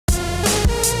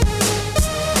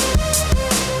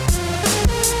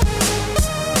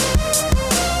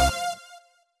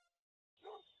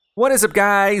What is up,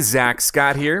 guys? Zack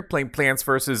Scott here, playing Plants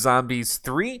vs. Zombies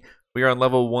 3. We are on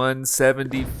level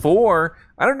 174.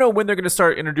 I don't know when they're going to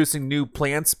start introducing new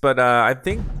plants, but I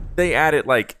think they added,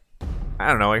 like, I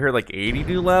don't know, I heard like 80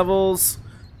 new levels.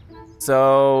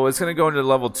 So it's going to go into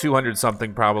level 200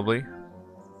 something, probably. I'm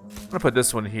going to put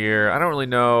this one here. I don't really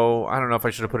know. I don't know if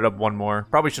I should have put it up one more.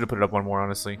 Probably should have put it up one more,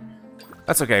 honestly.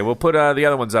 That's okay. We'll put the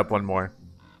other ones up one more.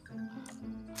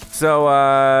 So,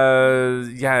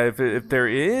 yeah, if there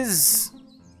is,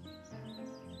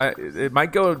 it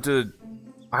might go to,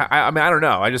 I mean, I don't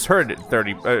know. I just heard it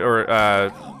 30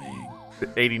 or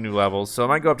 80 new levels, so it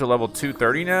might go up to level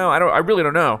 230 now. I really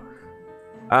don't know.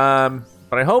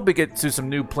 But I hope we get to some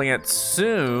new plants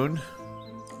soon.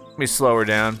 Let me slow her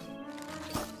down.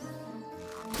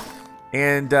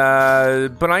 And,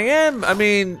 but I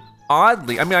mean,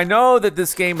 oddly, I know that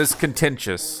this game is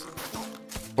contentious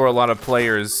for a lot of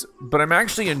players, but I'm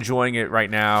actually enjoying it right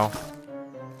now.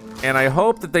 And I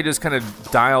hope that they just kind of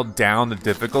dial down the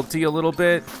difficulty a little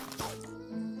bit.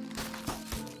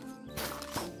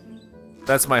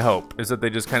 That's my hope, is that they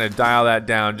just kind of dial that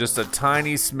down just a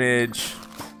tiny smidge.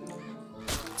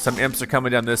 Some imps are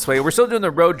coming down this way. We're still doing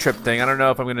the road trip thing. I don't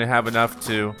know if I'm going to have enough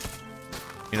to,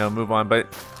 you know, move on.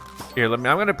 But here, I'm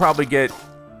going to probably get...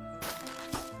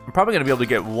 I'm probably going to be able to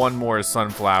get one more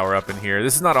sunflower up in here.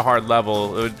 This is not a hard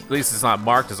level. At least it's not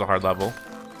marked as a hard level.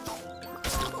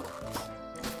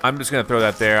 I'm just going to throw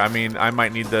that there. I mean, I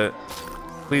might need the...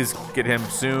 Please get him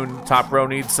soon. Top row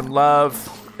needs some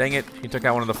love. Dang it. He took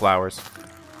out one of the flowers.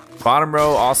 Bottom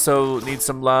row also needs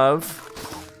some love.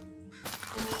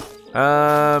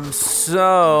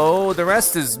 So the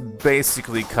rest is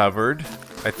basically covered,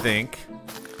 I think.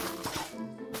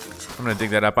 I'm gonna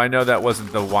dig that up. I know that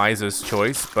wasn't the wisest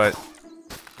choice, but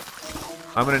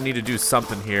I'm gonna need to do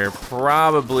something here.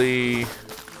 Probably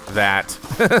that,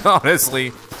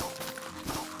 honestly.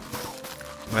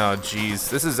 Oh,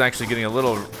 geez. This is actually getting a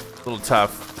little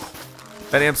tough.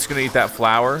 That imp's gonna eat that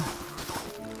flower.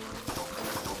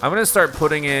 I'm gonna start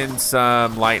putting in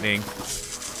some lightning.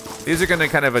 These are gonna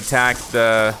kind of attack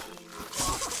the...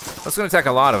 That's gonna attack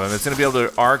a lot of them. It's gonna be able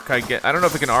to arc, I don't know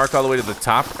if it can arc all the way to the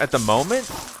top at the moment.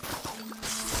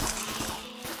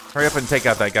 Hurry up and take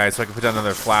out that guy so I can put down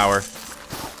another flower.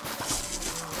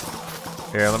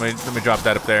 Here, let me drop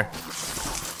that up there.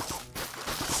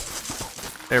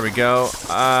 There we go.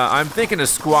 I'm thinking a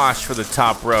squash for the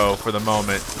top row for the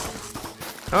moment.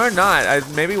 Or not.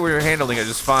 Maybe we're handling it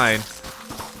just fine.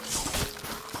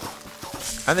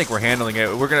 I think we're handling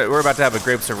it. We're about to have a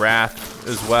Grapes of Wrath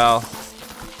as well.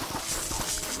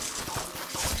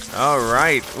 All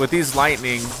right. With these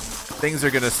lightning, things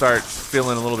are gonna start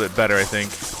feeling a little bit better, I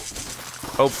think.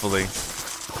 Hopefully.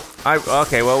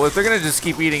 Okay, well, if they're gonna just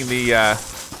keep eating the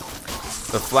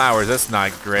flowers, that's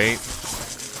not great.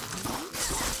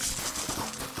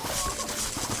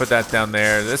 Put that down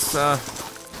there. This,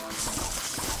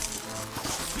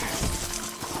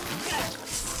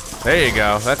 there you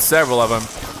go. That's several of them.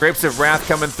 Grapes of Wrath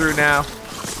coming through now.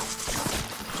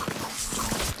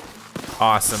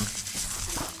 Awesome.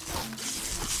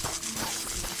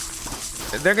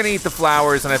 They're gonna eat the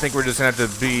flowers, and I think we're just gonna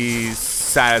have to be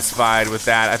satisfied with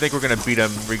that. I think we're gonna beat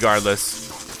them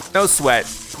regardless. No sweat.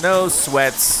 No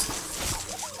sweats.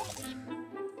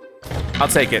 I'll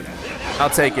take it. I'll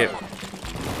take it.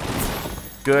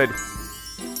 Good.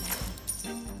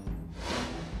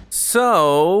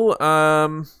 So,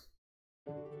 all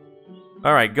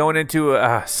right, going into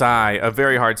a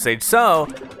very hard stage. So,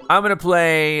 I'm gonna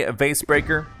play a Vase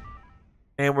Breaker,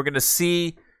 and we're gonna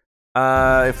see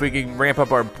if we can ramp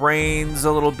up our brains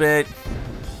a little bit.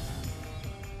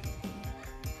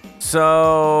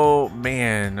 So,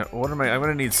 man, what am I'm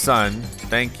gonna need sun.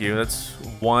 Thank you. That's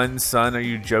one sun. Are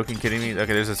you joking, kidding me?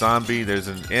 Okay, there's a zombie. There's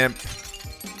an imp.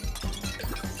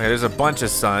 Okay, there's a bunch of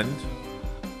sun.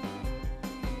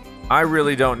 I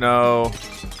really don't know.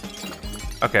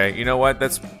 Okay, you know what?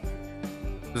 This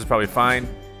is probably fine.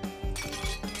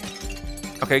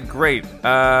 Okay, great.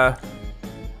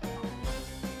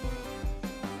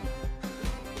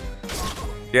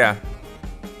 Yeah.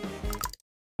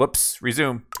 Whoops,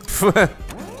 resume. I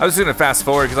was just gonna fast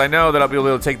forward because I know that I'll be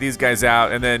able to take these guys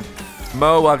out, and then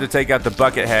Mo will have to take out the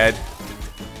bucket head.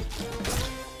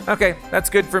 Okay, that's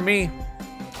good for me.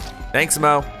 Thanks,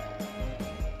 Mo.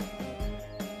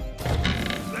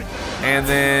 And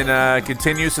then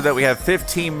continue so that we have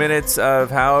 15 minutes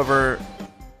of however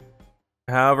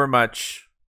much.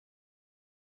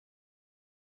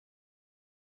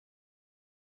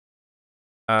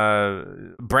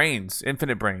 Brains,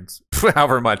 infinite brains.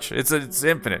 However much. It's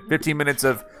infinite. 15 minutes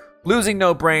of losing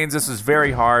no brains. This is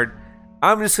very hard.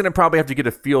 I'm just gonna probably have to get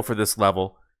a feel for this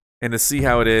level. and to see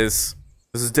how it is.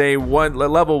 This is day one,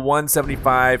 level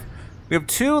 175. We have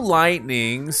 2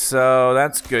 lightnings, so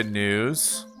that's good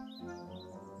news.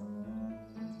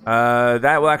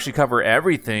 That will actually cover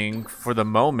everything for the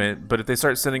moment, but if they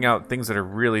start sending out things that are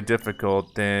really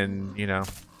difficult, then, you know.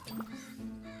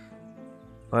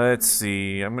 Let's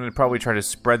see. I'm going to probably try to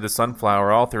spread the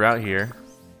sunflower all throughout here.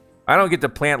 I don't get to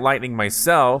plant lightning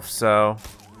myself, so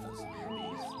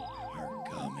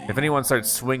if anyone starts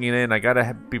swinging in, I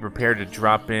gotta be prepared to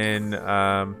drop in.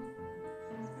 Yeah,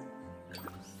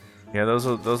 those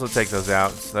will take those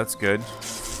out, so that's good.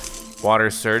 Water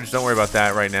surge, don't worry about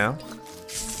that right now.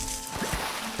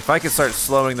 If I can start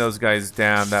slowing those guys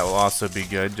down, that will also be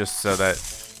good, just so that,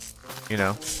 you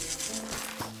know.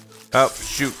 Oh,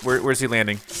 shoot, where's he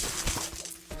landing?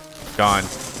 Gone.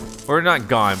 Or not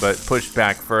gone, but pushed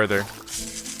back further.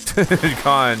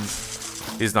 Gone.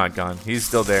 He's not gone, he's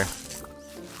still there.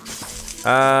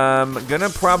 Gonna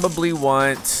probably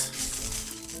want...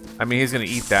 I mean, he's gonna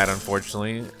eat that,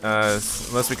 unfortunately.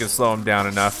 Unless we can slow him down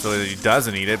enough so that he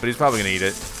doesn't eat it, but he's probably gonna eat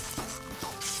it.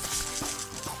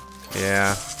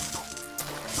 Yeah.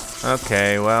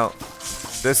 Okay, well,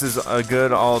 this is a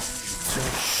good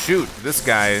shoot, this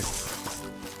guy.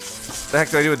 What the heck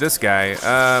do I do with this guy?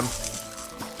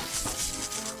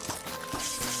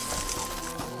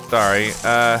 Sorry.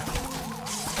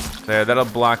 There, that'll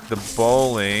block the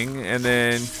bowling, and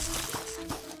then,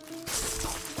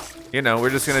 you know,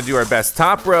 we're just gonna do our best.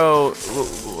 Top row,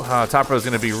 top row's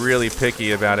gonna be really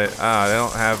picky about it. They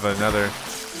don't have another.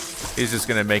 He's just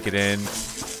gonna make it in.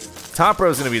 Top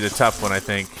row's gonna be the tough one, I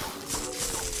think.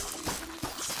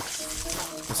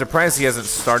 I'm surprised he hasn't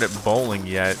started bowling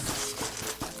yet.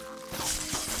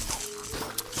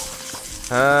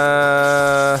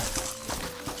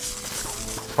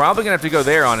 Probably gonna have to go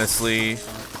there, honestly.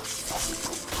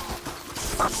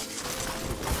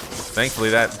 Thankfully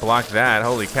that blocked that.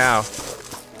 Holy cow.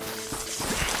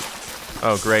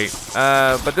 Oh, great.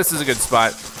 But this is a good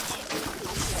spot.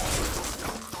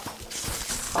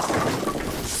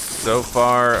 So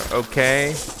far,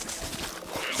 okay.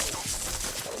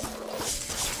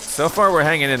 So far, we're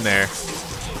hanging in there.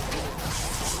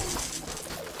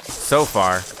 So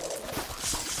far.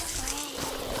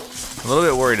 A little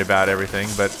bit worried about everything,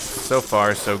 but so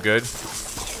far, so good.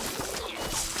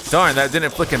 Darn, that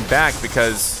didn't flick him back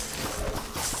because...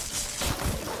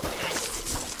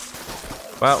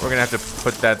 Well, we're gonna have to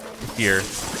put that here.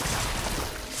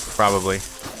 Probably.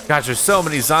 Gosh, there's so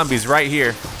many zombies right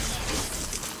here.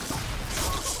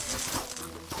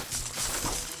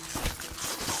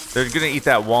 They're gonna eat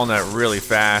that walnut really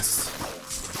fast.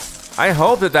 I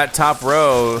hope that that top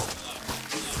row...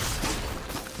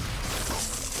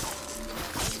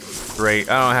 Great,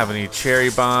 I don't have any cherry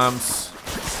bombs.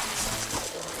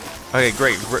 Okay,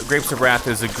 great. Grapes of Wrath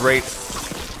is a great...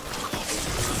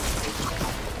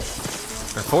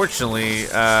 Unfortunately,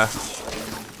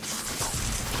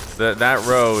 that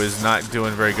row is not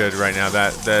doing very good right now.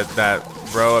 That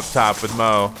row up top with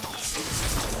Mo.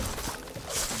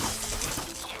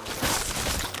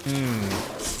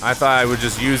 I thought I would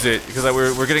just use it because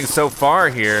we're getting so far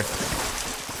here.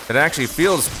 It actually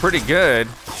feels pretty good.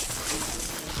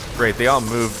 Great, they all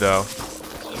moved though.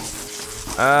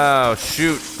 Oh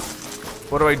shoot!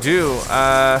 What do I do?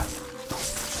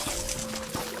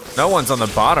 No one's on the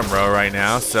bottom row right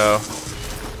now, so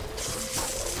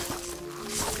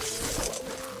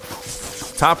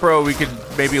top row we could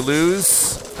maybe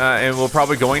lose, and we're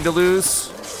probably going to lose.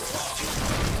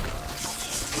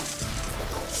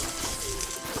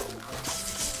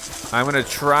 I'm gonna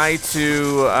try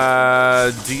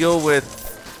to deal with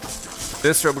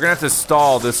this row. We're gonna have to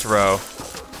stall this row.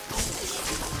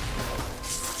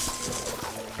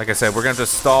 Like I said, we're gonna have to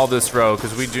stall this row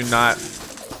because we do not.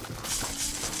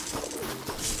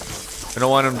 I don't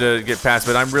want him to get past,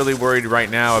 but I'm really worried right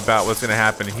now about what's gonna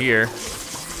happen here.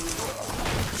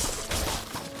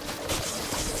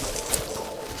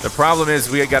 The problem is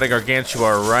we got a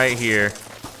Gargantua right here.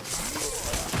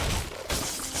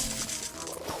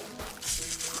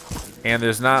 And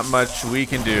there's not much we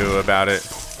can do about it.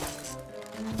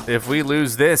 If we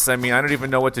lose this, I mean, I don't even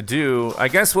know what to do. I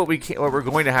guess what we're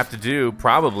going to have to do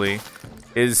probably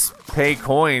is pay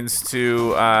coins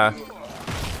to,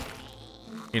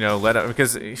 you know, let it,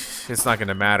 because it's not going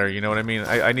to matter. You know what I mean?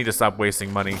 I need to stop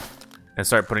wasting money and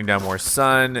start putting down more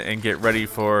sun and get ready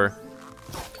for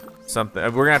something.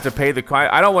 We're gonna have to pay the.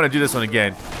 I don't want to do this one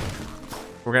again.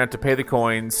 We're gonna have to pay the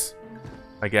coins,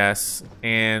 I guess,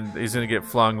 and he's gonna get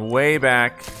flung way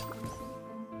back.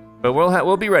 But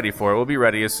we'll be ready for it. We'll be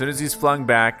ready as soon as he's flung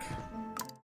back.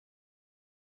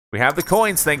 We have the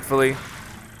coins, thankfully.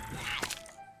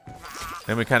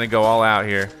 Then we kind of go all out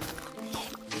here.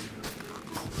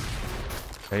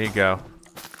 There you go.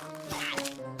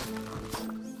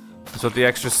 That's what the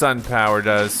extra sun power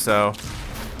does, so...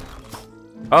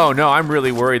 Oh no, I'm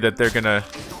really worried that they're gonna...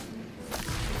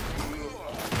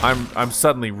 I'm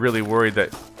suddenly really worried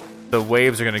that the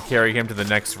waves are gonna carry him to the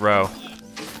next row.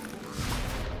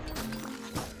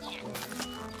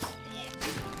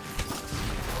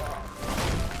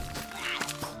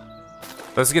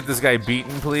 Let's get this guy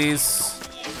beaten, please.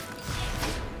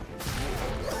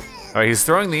 Alright, he's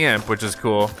throwing the imp, which is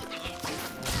cool.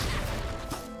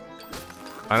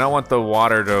 I don't want the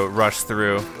water to rush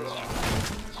through.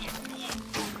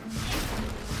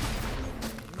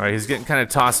 Alright, he's getting kind of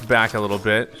tossed back a little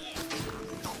bit.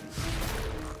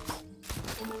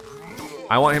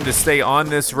 I want him to stay on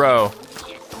this row.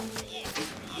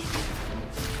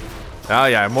 Oh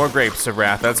yeah, more grapes of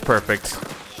wrath. That's perfect.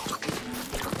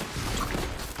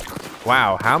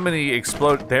 Wow, how many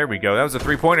explode? There we go. That was a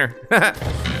three-pointer.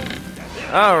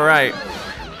 All right.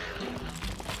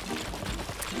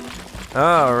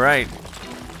 All right.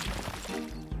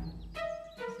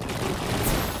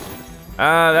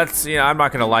 That's, you know, I'm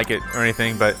not gonna like it or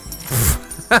anything, but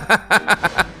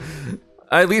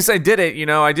at least I did it. You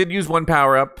know, I did use one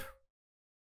power up.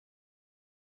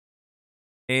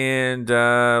 And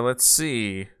let's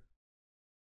see.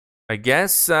 I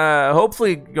guess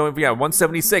hopefully going, yeah,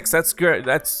 176. That's good.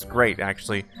 That's great,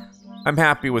 actually. I'm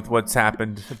happy with what's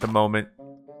happened at the moment.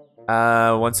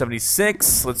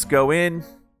 176. Let's go in.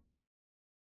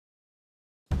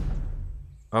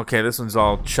 Okay, this one's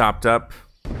all chopped up.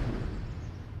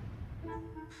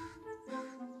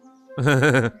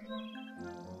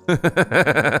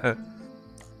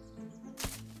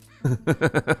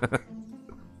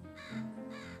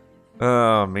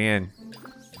 Oh man.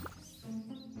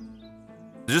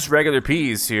 Just regular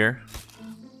peas here.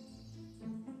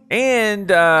 And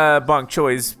bok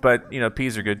choys, but you know,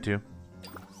 peas are good too.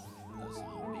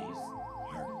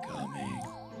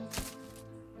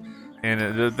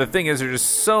 And the thing is, there's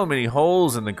just so many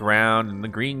holes in the ground, and the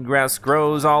green grass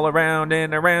grows all around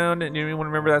and around. And you want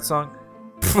to remember that song?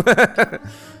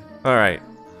 All right,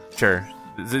 sure.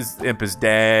 This imp is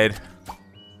dead.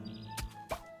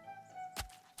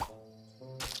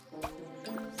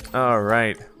 All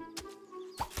right.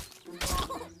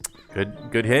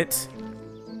 Good hit.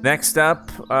 Next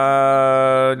up,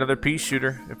 another pea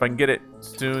shooter. If I can get it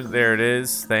soon. There it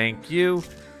is. Thank you.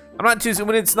 I'm not too,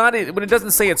 when it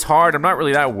doesn't say it's hard, I'm not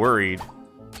really that worried.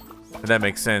 If that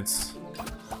makes sense.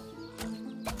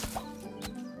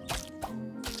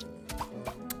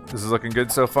 This is looking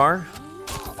good so far.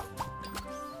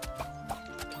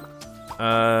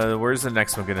 Where's the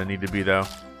next one gonna need to be though?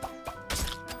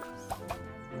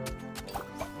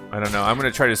 I don't know. I'm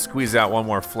gonna try to squeeze out one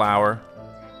more flower.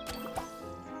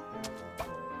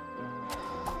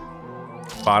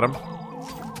 Bottom.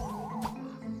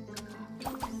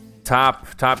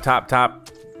 Top, top, top, top.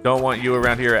 Don't want you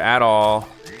around here at all.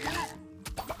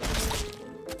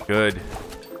 Good.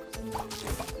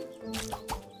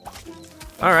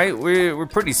 All right, we're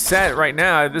pretty set right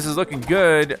now. This is looking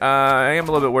good. I am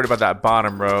a little bit worried about that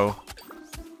bottom row.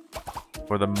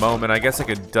 For the moment, I guess I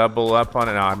could double up on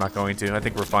it. No, I'm not going to. I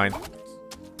think we're fine.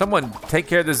 Someone take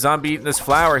care of this zombie eating this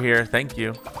flower here. Thank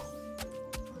you.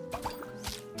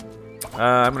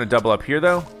 I'm gonna double up here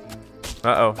though.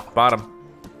 Uh-oh, bottom.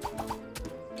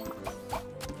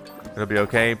 It'll be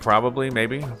okay, probably,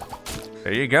 maybe.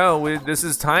 There you go. This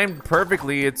is timed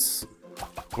perfectly. It's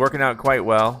working out quite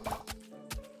well.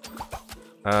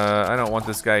 I don't want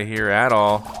this guy here at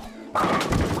all.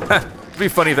 It'd be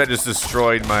funny if that just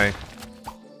destroyed my...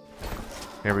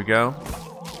 Here we go.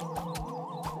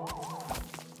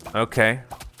 Okay.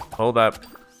 Hold up.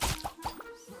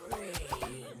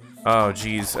 Oh,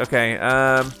 geez. Okay,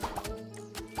 I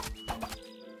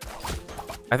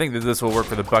think that this will work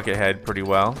for the bucket head pretty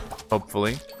well.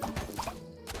 Hopefully.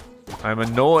 I'm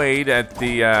annoyed at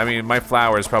the, I mean, my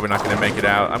flower is probably not going to make it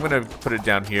out. I'm going to put it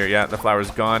down here. Yeah, the flower's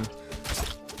gone.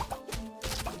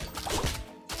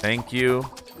 Thank you.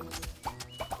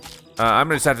 I'm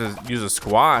going to just have to use a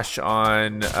squash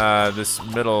on this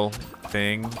middle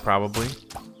thing, probably.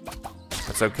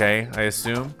 That's okay, I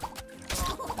assume.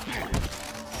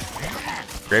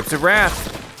 Grapes of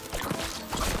Wrath.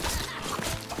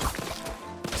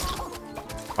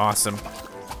 Awesome.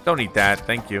 Don't eat that,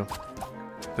 thank you.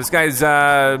 This guy's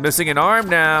missing an arm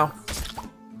now.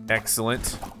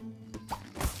 Excellent.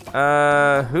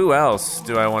 Who else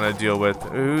do I want to deal with?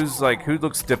 Who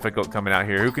looks difficult coming out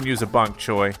here? Who can use a bok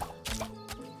choy?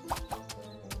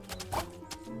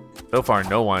 So far,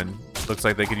 no one looks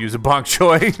like they could use a bok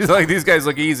choy. Like, these guys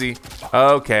look easy.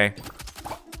 Okay.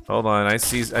 Hold on, I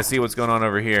see what's going on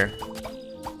over here.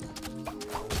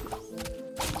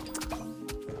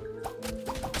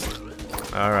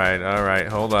 Alright,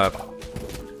 hold up.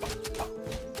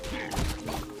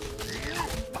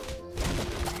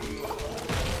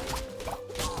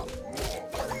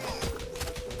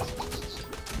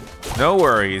 No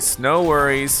worries, no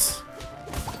worries.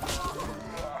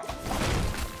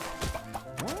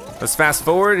 Let's fast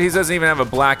forward. He doesn't even have a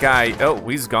black eye. Oh,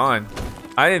 he's gone.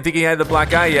 I didn't think he had the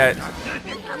black eye yet.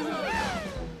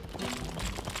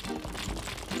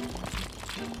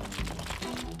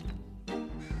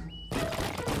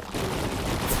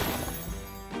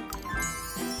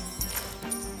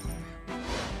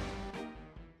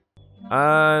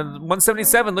 Uh,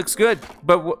 177 looks good,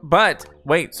 but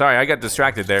wait, sorry, I got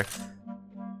distracted there.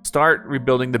 Start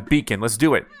rebuilding the beacon. Let's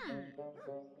do it.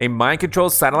 A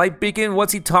mind-controlled satellite beacon?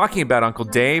 What's he talking about, Uncle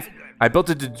Dave? I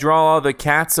built it to draw all the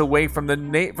cats away from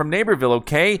Neighborville,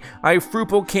 okay?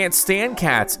 Frupo can't stand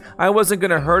cats. I wasn't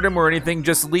gonna hurt him or anything,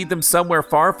 just lead them somewhere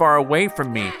far, far away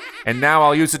from me. And now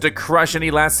I'll use it to crush any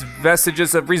last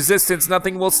vestiges of resistance.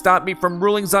 Nothing will stop me from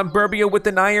ruling Zomburbia with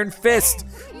an iron fist.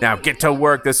 Now get to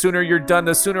work. The sooner you're done,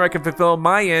 the sooner I can fulfill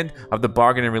my end of the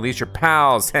bargain and release your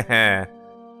pals.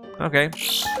 Okay.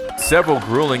 Several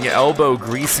grueling,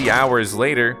 elbow-greasy hours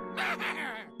later.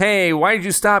 Hey, why did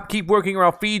you stop? Keep working or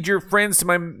I'll feed your friends to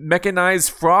my mechanized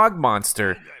frog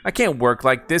monster. I can't work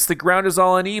like this. The ground is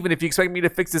all uneven. If you expect me to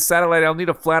fix this satellite, I'll need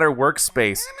a flatter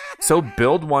workspace. So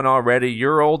build one already.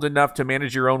 You're old enough to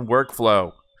manage your own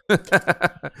workflow.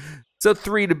 So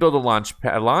 3 to build a launch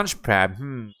pad.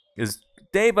 Is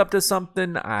Dave up to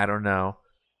something? I don't know.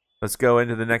 Let's go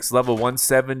into the next level,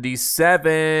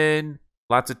 177.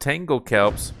 Lots of tangle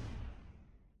kelps.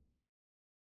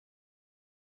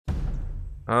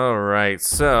 All right,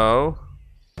 so.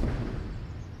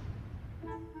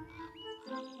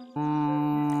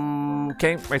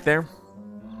 Okay, right there.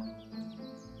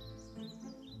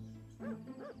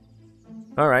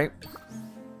 All right.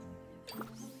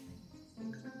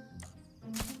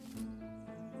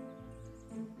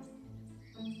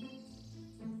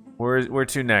 Where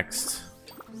to next?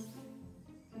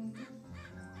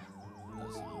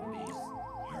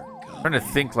 I'm trying to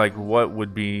think like what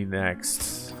would be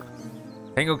next.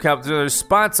 Tangle kelp. There's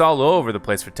spots all over the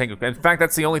place for tangle kelp. In fact,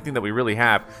 that's the only thing that we really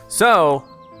have. So,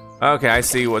 okay, I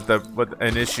see what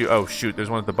an issue. Oh shoot, there's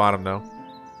one at the bottom though.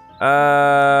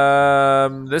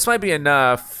 This might be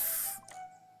enough.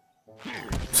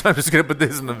 So I'm just gonna put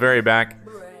this in the very back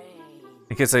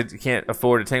in case I can't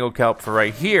afford a tangle kelp for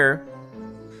right here.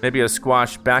 Maybe a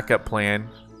squash backup plan.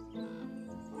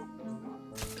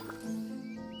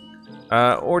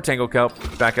 Or tangle kelp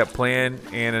backup plan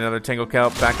and another tangle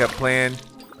kelp backup plan.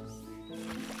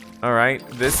 All right,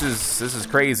 this is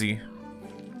crazy.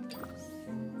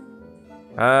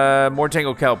 More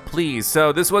tangle kelp, please.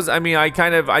 So this was, I mean, I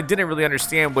didn't really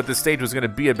understand what this stage was going to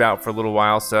be about for a little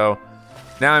while. So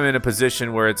now I'm in a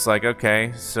position where it's like,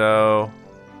 okay, so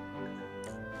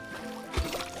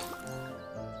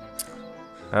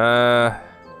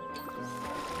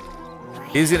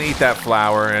he's gonna eat that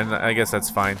flower, and I guess that's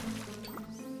fine.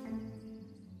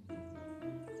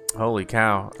 Holy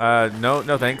cow.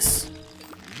 No thanks.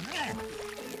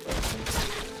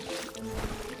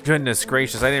 Goodness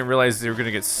gracious, I didn't realize they were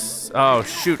gonna get oh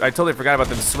shoot, I totally forgot about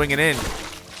them swinging in.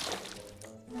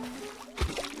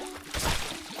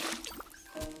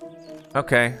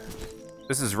 Okay.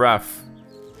 This is rough.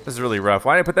 This is really rough.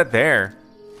 Why did I put that there?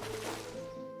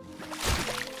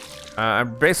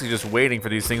 I'm basically just waiting for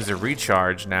these things to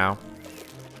recharge now.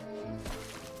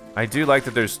 I do like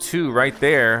that there's 2 right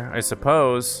there, I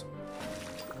suppose.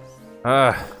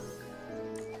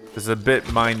 This is a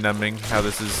bit mind-numbing how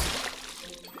this is.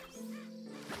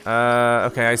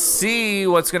 Okay, I see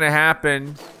what's gonna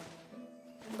happen,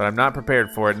 but I'm not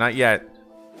prepared for it, not yet.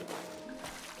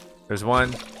 There's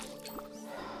 1.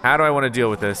 How do I want to deal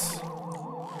with this?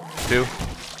 2,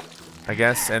 I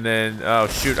guess, and then, oh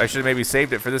shoot, I should have maybe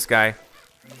saved it for this guy.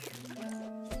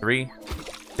 3.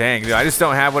 Dang, dude, I just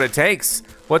don't have what it takes.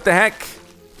 What the heck?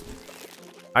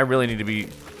 I really need to be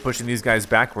pushing these guys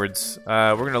backwards.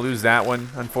 We're gonna lose that one,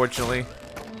 unfortunately.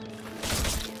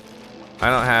 I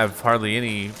don't have hardly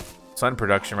any sun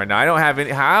production right now. I don't have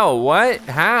any. How? What?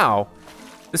 How?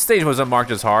 This stage wasn't marked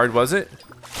as hard, was it?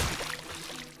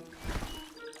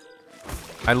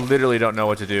 I literally don't know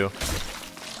what to do.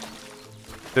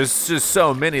 There's just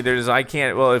so many. I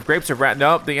can't. Well, if grapes are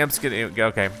nope, the imp's gonna.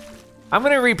 Okay. I'm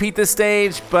gonna repeat this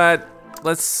stage, but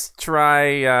let's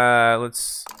try.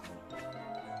 Let's.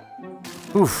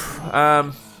 Oof.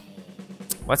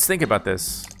 Let's think about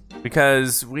this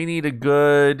because we need a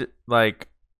good like.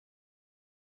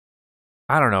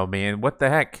 I don't know, man. What the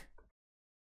heck?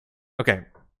 Okay,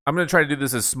 I'm gonna try to do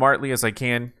this as smartly as I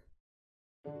can.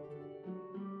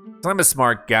 I'm a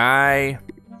smart guy.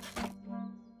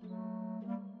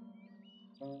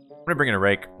 I'm gonna bring in a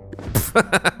rake.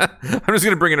 I'm just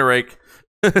gonna bring in a rake.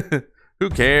 Who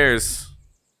cares?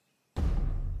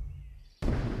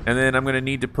 And then I'm gonna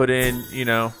need to put in, you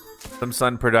know, some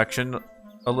sun production,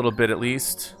 a little bit at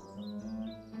least.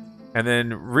 And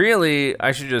then really,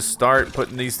 I should just start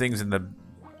putting these things in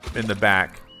the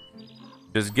back.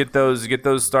 Just get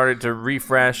those started to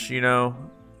refresh, you know.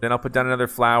 Then I'll put down another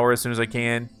flower as soon as I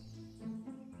can.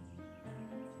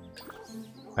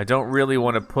 I don't really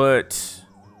want to put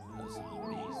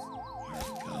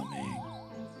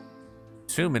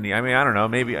too many. I mean, I don't know.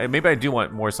 Maybe I do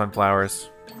want more sunflowers.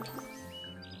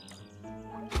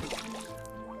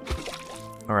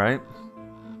 All right.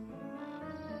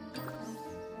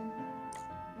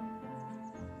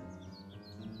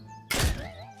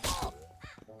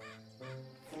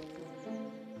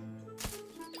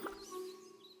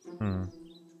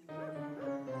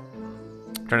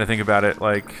 Trying to think about it,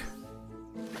 like,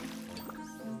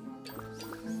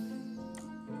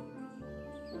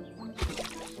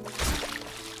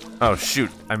 oh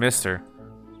shoot, I missed her.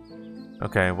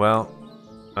 Okay, well,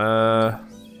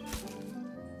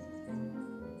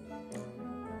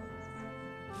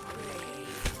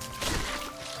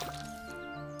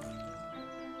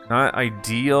 not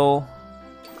ideal.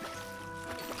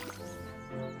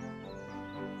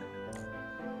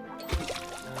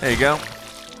 There you go.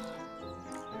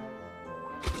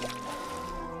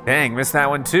 Dang, missed that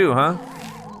one too, huh?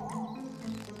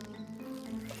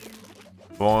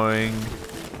 Boing.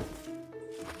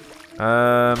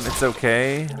 It's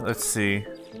okay. Let's see. I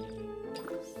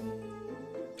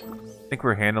think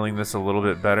we're handling this a little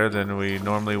bit better than we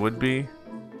normally would be.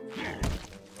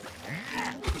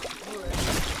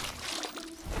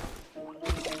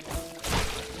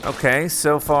 Okay,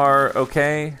 so far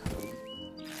okay.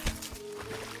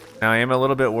 Now I am a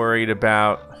little bit worried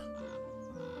about,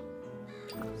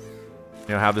 you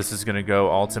know, how this is gonna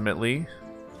go ultimately.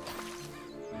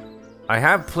 I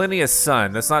have plenty of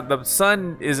sun. That's not, the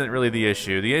sun isn't really the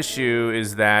issue. The issue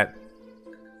is that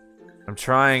I'm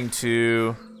trying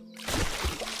to,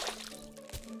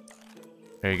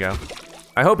 there you go.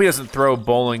 I hope he doesn't throw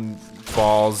bowling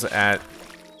balls at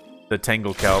the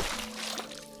Tangle Kelp.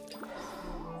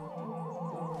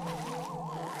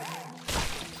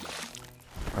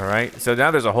 All right, so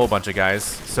now there's a whole bunch of guys.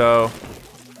 So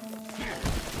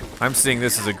I'm seeing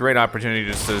this as a great opportunity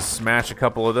just to smash a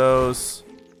couple of those.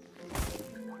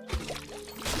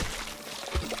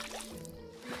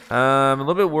 I'm a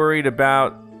little bit worried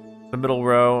about the middle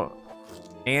row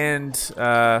and,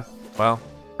 well,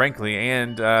 frankly,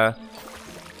 and the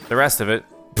rest of it.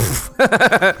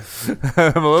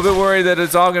 I'm a little bit worried that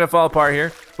it's all gonna fall apart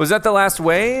here. Was that the last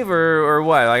wave or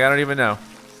what? Like, I don't even know.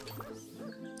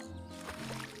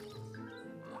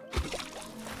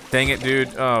 Dang it,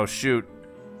 dude. Oh, shoot.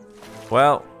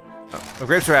 Well, a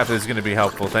Grapes Raft is gonna be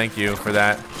helpful. Thank you for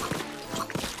that.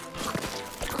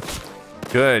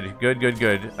 Good, good, good,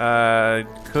 good.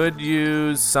 Could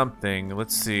use something.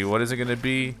 Let's see, what is it gonna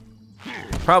be?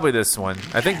 Probably this one.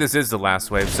 I think this is the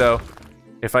last wave, so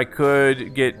if I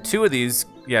could get two of these,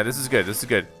 yeah, this is good, this is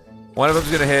good. One of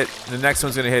them's gonna hit, the next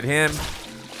one's gonna hit him.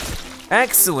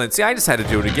 Excellent, see, I just had to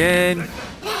do it again.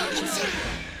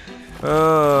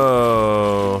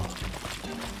 Oh.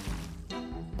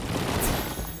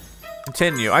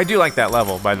 Continue, I do like that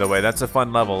level, by the way, that's a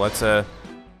fun level, that's a...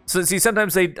 So see,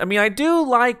 sometimes they, I mean, I do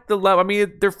like the level. I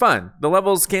mean, they're fun. The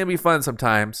levels can be fun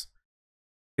sometimes.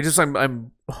 It's just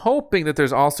I'm hoping that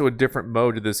there's also a different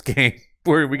mode to this game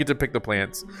where we get to pick the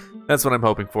plants. That's what I'm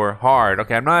hoping for. Hard.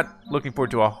 Okay, I'm not looking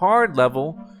forward to a hard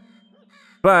level,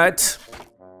 but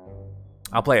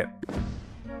I'll play it.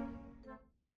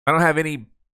 I don't have any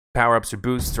power-ups or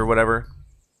boosts or whatever.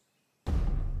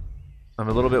 I'm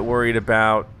a little bit worried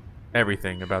about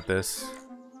everything about this.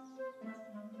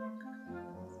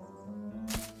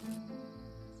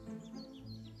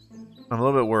 I'm a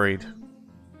little bit worried.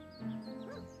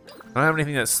 I don't have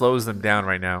anything that slows them down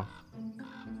right now.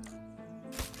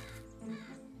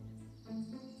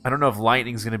 I don't know if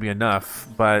lightning's gonna be enough,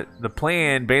 but the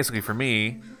plan basically for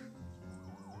me...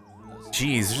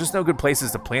 Geez, there's just no good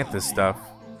places to plant this stuff.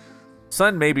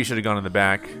 Sun maybe should have gone in the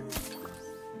back.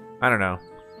 I don't know.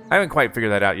 I haven't quite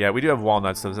figured that out yet. We do have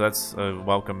walnuts though, so that's a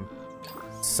welcome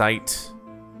sight.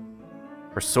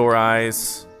 For sore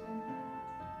eyes.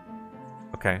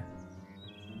 Okay.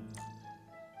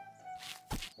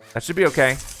 That should be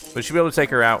okay. We should be able to take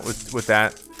her out with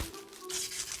that.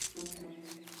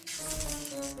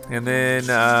 And then,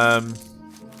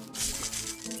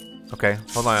 okay,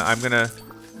 hold on. I'm gonna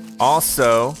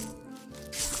also,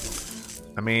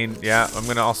 I mean, yeah, I'm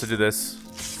gonna also do this.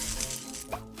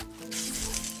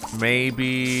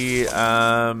 maybe,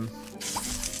 there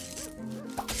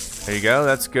you go.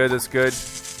 That's good. That's good.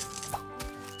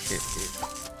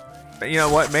 You know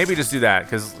what? Maybe just do that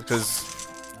because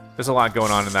there's a lot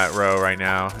going on in that row right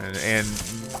now, and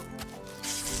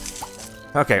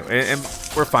okay, and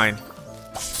we're fine.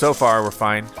 So far, we're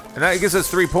fine, and that gives us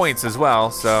 3 points as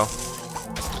well. So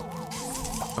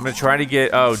I'm gonna try to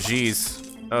get. Oh geez.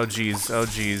 Oh geez. Oh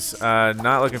geez.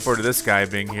 Not looking forward to this guy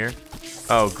being here.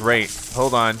 Oh great.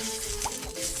 Hold on.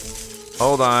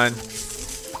 Hold on.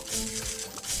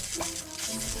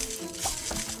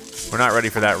 We're not ready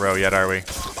for that row yet, are we?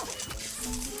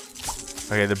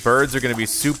 Okay, the birds are going to be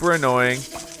super annoying.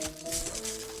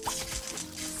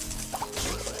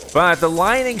 But the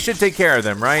lining should take care of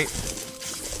them, right?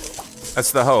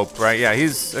 That's the hope, right? Yeah,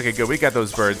 he's... Okay, good. We got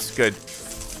those birds. Good.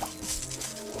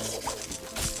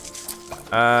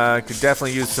 Could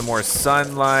definitely use some more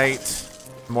sunlight.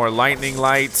 More lightning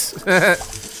light.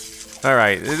 All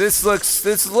right. This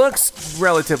looks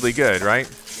relatively good, right?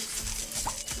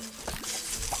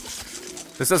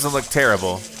 This doesn't look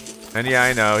terrible. And yeah,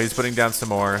 I know, he's putting down some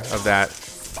more of that.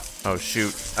 Oh,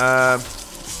 shoot.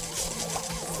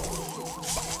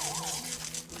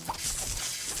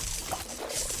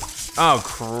 Oh,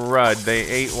 crud. They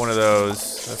ate one of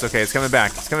those. That's okay. It's coming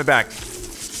back. It's coming back.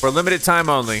 For a limited time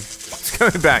only. It's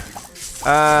coming back.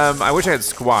 I wish I had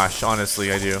squash,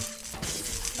 honestly, I do.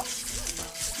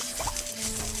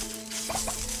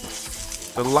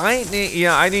 The lightning,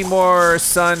 yeah, I need more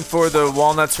sun for the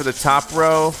walnuts for the top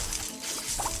row.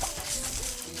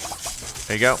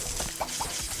 There you go.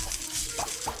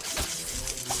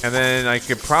 And then I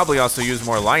could probably also use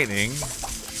more lightning.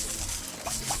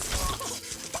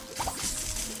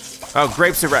 Oh,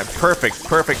 grapes are red. Perfect,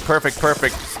 perfect, perfect,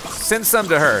 perfect. Send some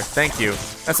to her. Thank you.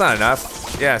 That's not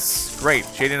enough. Yes, great.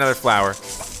 Shade another flower.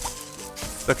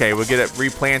 Okay, we'll get it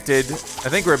replanted. I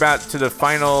think we're about to the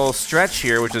final stretch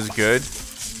here, which is good.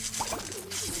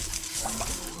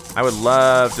 I would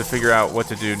love to figure out what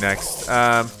to do next.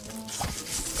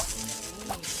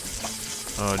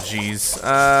 Oh, geez.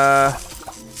 I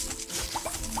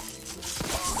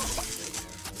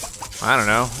don't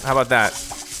know. How about that?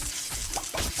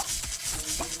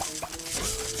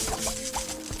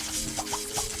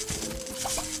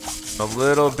 A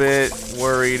little bit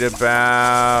worried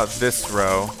about this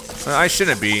row. I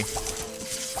shouldn't be.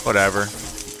 Whatever.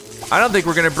 I don't think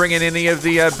we're gonna bring in any of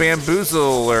the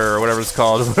bamboozle or whatever it's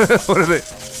called. What are they?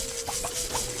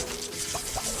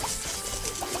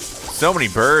 So many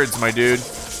birds, my dude.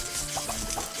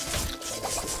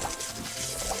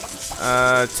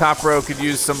 Top row could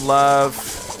use some love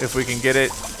if we can get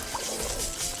it.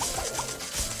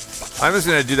 I'm just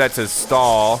gonna do that to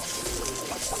stall.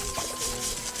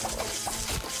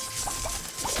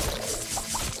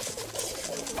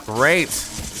 Great.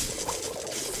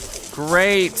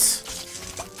 Great.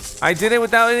 I did it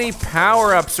without any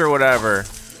power-ups or whatever.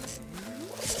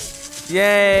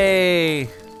 Yay.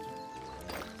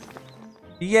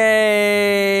 Yay.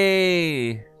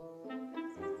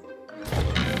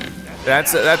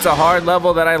 That's a hard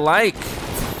level that I like.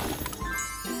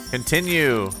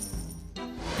 Continue.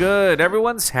 Good.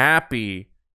 Everyone's happy.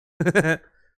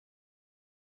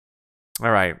 All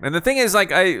right, and the thing is,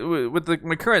 like, with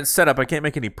my current setup, I can't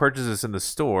make any purchases in the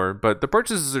store, but the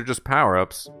purchases are just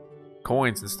power-ups,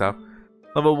 coins and stuff.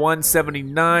 Level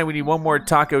 179, we need one more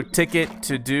taco ticket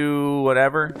to do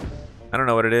whatever. I don't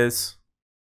know what it is.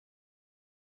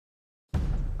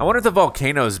 I wonder if the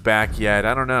volcano's back yet.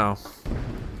 I don't know.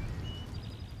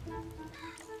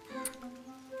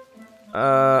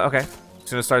 Okay, just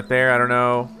gonna start there. I don't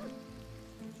know.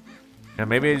 Yeah,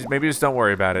 maybe just don't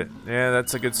worry about it. Yeah,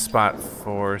 that's a good spot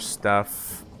for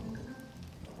stuff.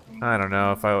 I don't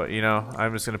know if I, you know,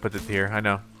 I'm just gonna put it here. I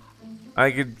know.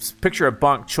 I could picture a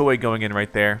bok choy going in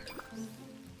right there.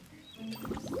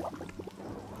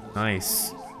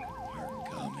 Nice.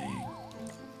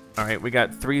 All right, we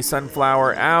got 3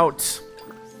 sunflower out.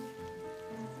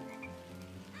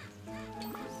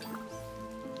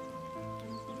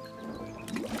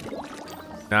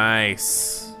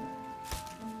 Nice.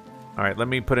 All right, let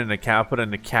me put in the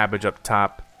cabbage up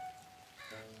top.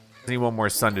 Need one more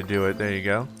sun to do it. There you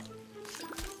go.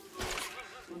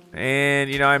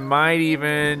 And you know, I might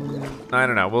even, I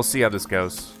don't know. We'll see how this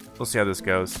goes. We'll see how this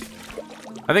goes.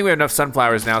 I think we have enough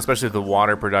sunflowers now, especially the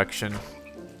water production.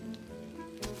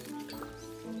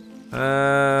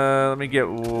 Let me get,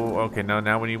 okay, no,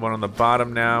 now we need one on the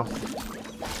bottom now.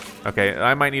 Okay,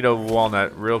 I might need a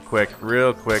walnut real quick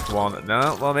walnut.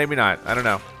 No, well, maybe not. I don't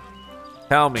know.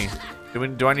 Tell me,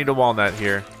 do I need a walnut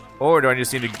here? Or do I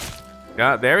just need to,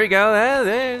 yeah, there we go,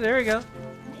 there we go.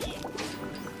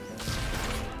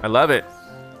 I love it.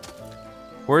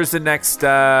 Where's the next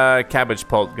cabbage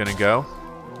pult gonna go?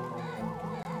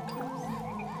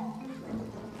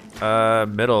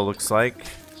 Middle looks like.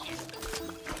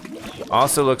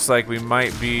 Also looks like we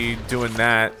might be doing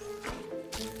that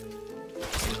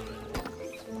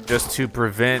just to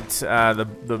prevent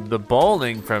the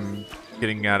bowling from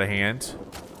getting out of hand.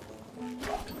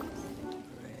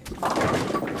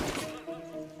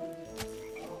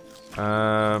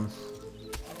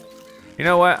 You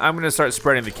know what? I'm gonna start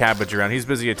spreading the cabbage around. He's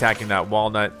busy attacking that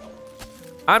walnut.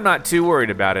 I'm not too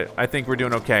worried about it. I think we're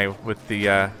doing okay with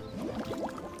the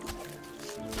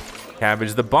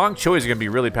cabbage. The bok choy is gonna be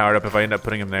really powered up if I end up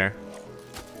putting him there.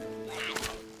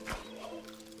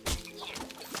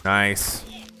 Nice.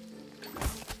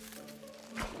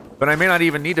 But I may not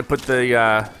even need to put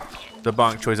the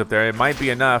bok choys up there. It might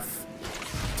be enough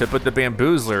to put the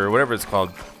bamboozler or whatever it's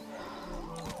called.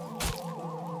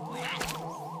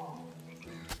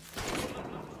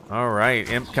 All right,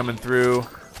 imp coming through.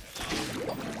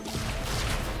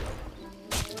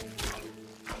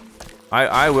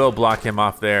 I will block him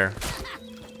off there.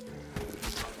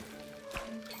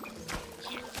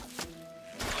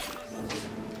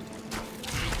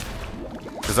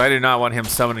 Because I do not want him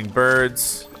summoning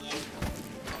birds.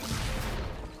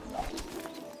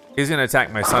 He's gonna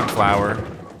attack my sunflower.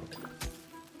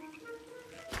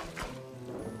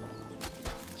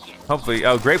 Hopefully,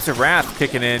 oh, Grapes of Wrath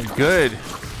kicking in, good.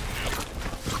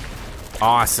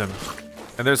 Awesome.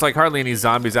 And there's like hardly any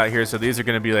zombies out here, so these are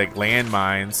gonna be like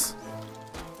landmines.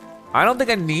 I don't think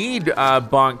I need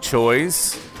bonk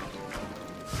choys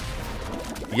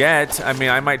yet. I mean,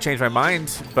 I might change my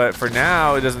mind, but for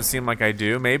now, it doesn't seem like I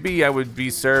do. Maybe I would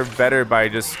be served better by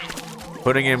just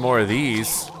putting in more of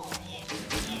these.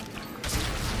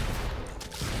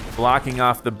 Blocking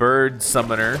off the bird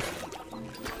summoner.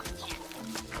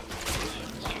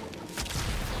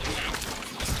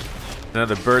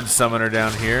 Another bird summoner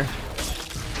down here.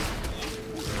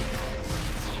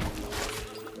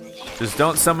 Just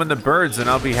don't summon the birds and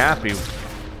I'll be happy.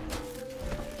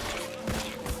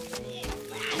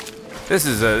 This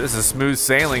is smooth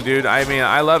sailing, dude. I mean,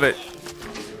 I love it.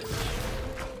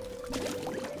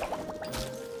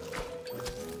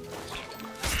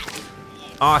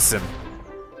 Awesome.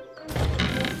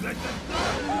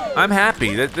 I'm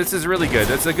happy. This is really good.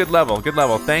 That's a good level. Good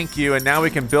level. Thank you. And now we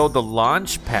can build the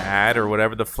launch pad or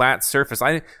whatever, the flat surface.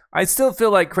 I still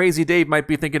feel like Crazy Dave might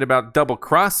be thinking about double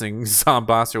crossing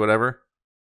Zomboss or whatever.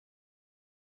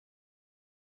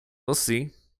 We'll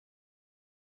see.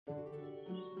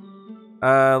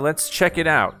 Let's check it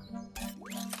out.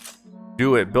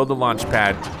 Do it. Build the launch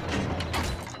pad.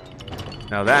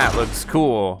 Now that looks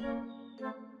cool.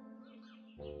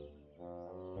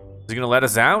 Is he gonna let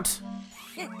us out?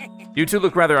 You two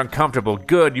look rather uncomfortable.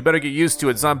 Good, you better get used to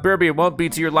it. Zomburbia won't be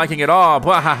to your liking at all.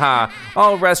 Bwahaha.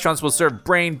 All restaurants will serve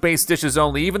brain-based dishes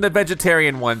only, even the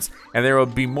vegetarian ones. And there will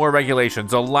be more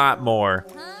regulations, a lot more.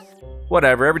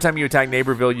 Whatever, every time you attack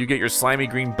Neighborville, you get your slimy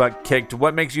green butt kicked.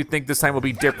 What makes you think this time will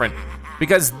be different?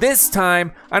 Because this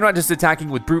time, I'm not just attacking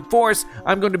with brute force,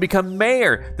 I'm going to become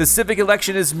mayor. The civic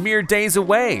election is mere days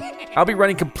away. I'll be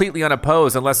running completely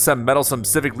unopposed unless some meddlesome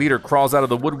civic leader crawls out of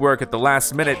the woodwork at the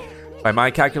last minute. By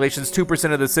my calculations,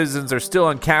 2% of the citizens are still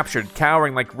uncaptured,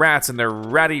 cowering like rats in their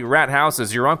ratty rat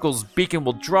houses. Your uncle's beacon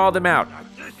will draw them out.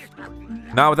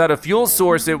 Not without a fuel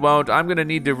source, it won't. I'm gonna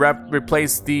need to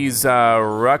replace these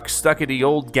ruck-stuckety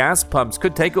old gas pumps.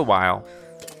 Could take a while.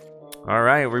 All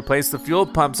right, replace the fuel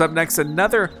pumps. Up next,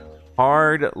 another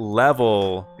hard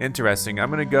level. Interesting. I'm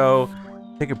gonna go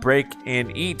take a break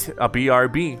and eat a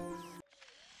BRB.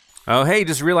 Oh, hey,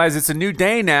 just realized it's a new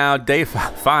day now. Day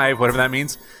 5, whatever that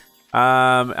means.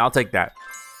 I'll take that.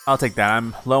 I'll take that.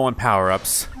 I'm low on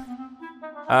power-ups.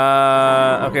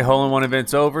 Okay, hole-in-one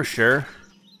event's over, sure.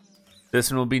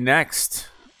 This one will be next.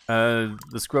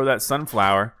 Let's grow that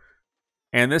sunflower.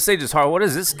 And this stage is hard. What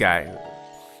is this guy?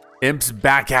 Imp's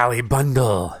Back Alley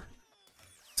Bundle.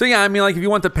 So yeah, I mean, like, if you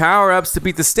want the power-ups to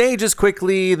beat the stages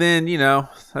quickly, then, you know,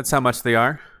 that's how much they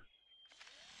are.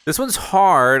 This one's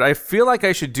hard. I feel like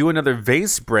I should do another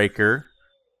vase breaker.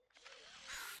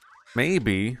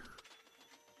 Maybe.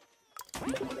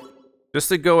 Just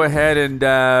to go ahead and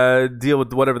deal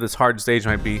with whatever this hard stage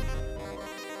might be.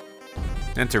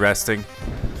 Interesting.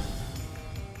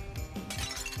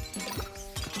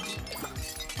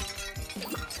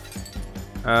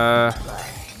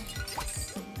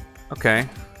 Okay.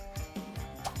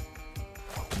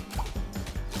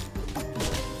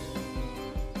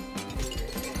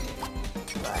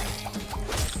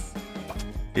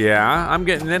 Yeah, I'm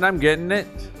getting it, I'm getting it.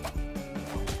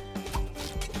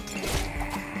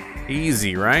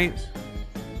 Easy, right?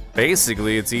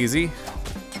 Basically, it's easy.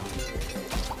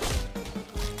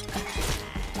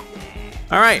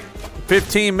 All right,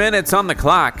 15 minutes on the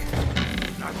clock.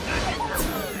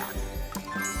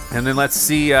 And then let's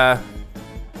see how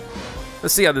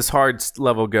this hard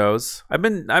level goes. I've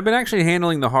been actually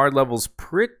handling the hard levels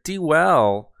pretty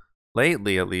well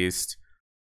lately, at least.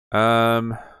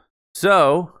 And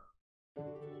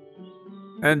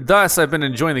thus I've been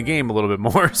enjoying the game a little bit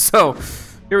more. So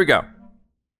here we go.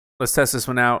 Let's test this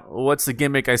one out. What's the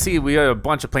gimmick? I see we have a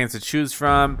bunch of plants to choose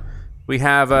from. We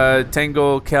have a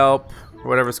Tangle Kelp, or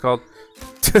whatever it's called.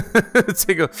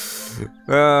 Tangle.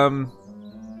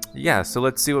 Yeah, so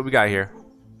let's see what we got here.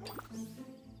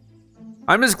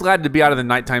 I'm just glad to be out of the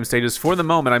nighttime stages for the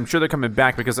moment. I'm sure they're coming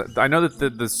back because I know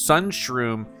that the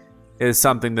Sun-Shroom is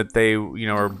something that they, you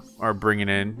know, are bringing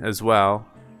in as well.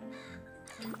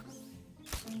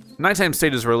 Nighttime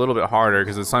stages were a little bit harder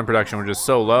because the sun production was just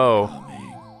so low,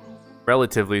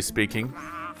 relatively speaking.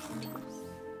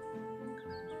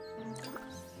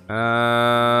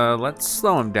 Let's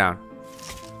slow him down.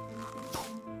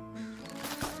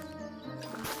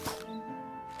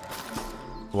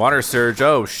 Water surge.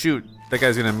 Oh shoot, that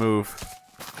guy's gonna move.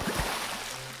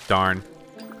 Darn.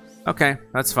 Okay,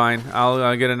 that's fine.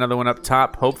 I'll get another one up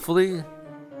top, hopefully.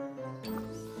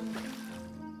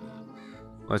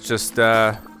 Let's just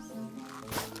there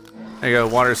you go,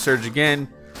 water surge again.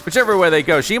 Whichever way they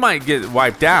go, she might get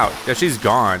wiped out. Yeah, she's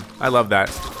gone. I love that.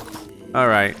 All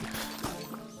right.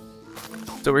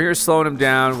 So we're here slowing him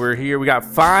down. We're here. We got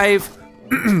 5,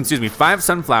 excuse me, 5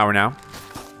 sunflower now.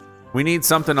 We need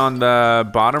something on the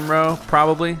bottom row,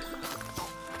 probably.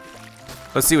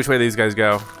 Let's see which way these guys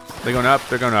go. They're going up.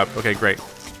 They're going up. Okay, great.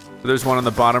 So there's one on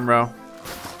the bottom row.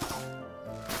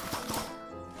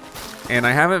 And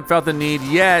I haven't felt the need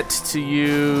yet to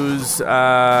use,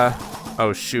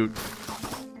 oh shoot.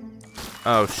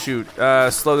 Oh shoot.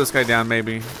 Slow this guy down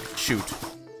maybe. Shoot.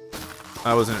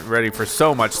 I wasn't ready for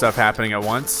so much stuff happening at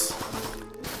once.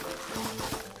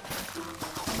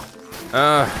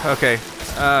 Okay.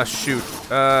 Shoot.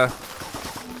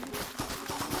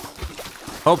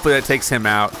 Hopefully that takes him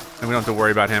out and we don't have to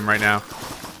worry about him right now.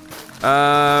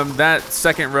 That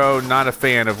second row, not a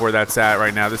fan of where that's at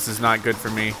right now. This is not good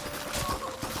for me.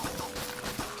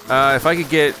 If I could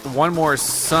get one more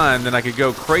sun, then I could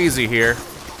go crazy here.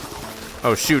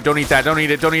 Oh shoot, don't eat that, don't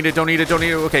eat it, don't eat it, don't eat it, don't eat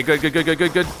it. Okay, good, good, good, good,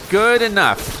 good, good. Good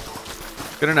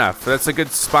enough. Good enough. That's a good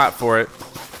spot for it.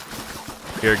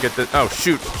 Here, get the, oh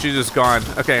shoot, she's just gone.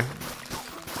 Okay.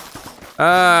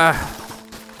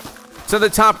 So the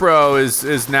top row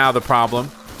is now the problem.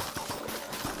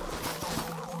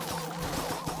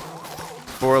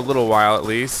 For a little while at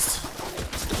least.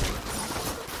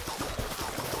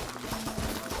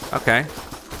 Okay. I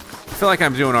feel like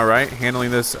I'm doing all right, handling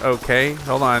this okay.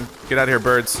 Hold on, get out of here,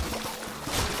 birds.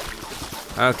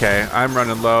 Okay, I'm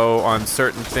running low on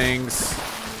certain things.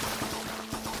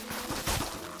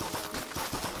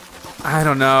 I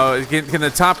don't know, can the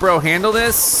top row handle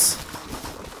this?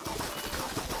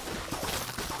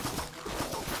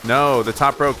 No, the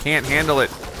top row can't handle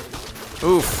it.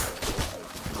 Oof.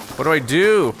 What do I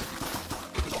do?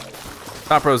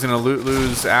 Top row's gonna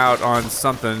lose out on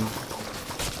something.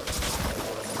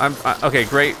 Okay,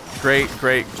 great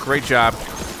job.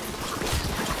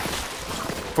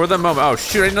 For the moment, oh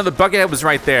shoot, I didn't know the buckethead was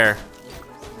right there.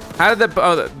 How did the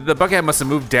buckethead must have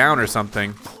moved down or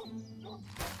something.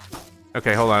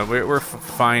 Okay, hold on, we're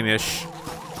fine-ish.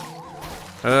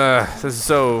 This is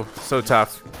so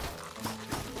tough.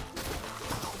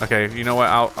 Okay, you know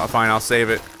what, fine, I'll save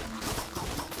it.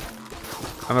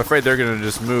 I'm afraid they're gonna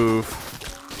just move.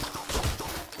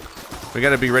 We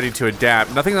gotta be ready to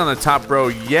adapt. Nothing's on the top row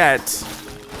yet.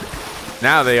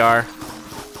 Now they are.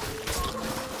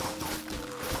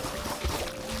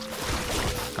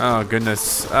 Oh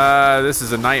goodness. This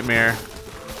is a nightmare.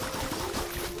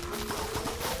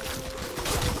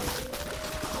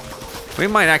 We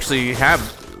might actually have,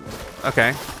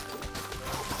 okay.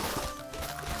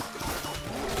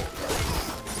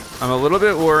 I'm a little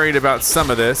bit worried about some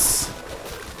of this.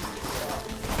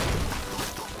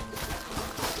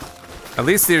 At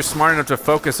least they're smart enough to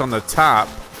focus on the top.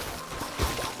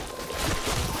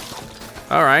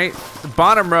 All right, the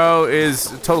bottom row is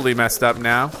totally messed up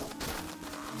now.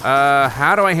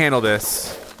 How do I handle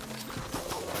this?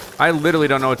 I literally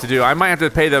don't know what to do. I might have to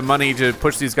pay the money to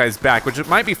push these guys back, which it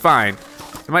might be fine.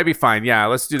 It might be fine, yeah,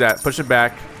 let's do that. Push it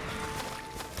back.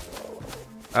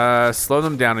 Slow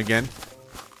them down again.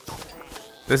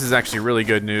 This is actually really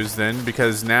good news then,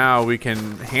 because now we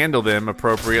can handle them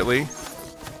appropriately.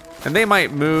 And they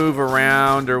might move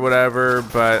around or whatever,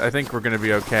 but I think we're gonna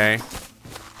be okay.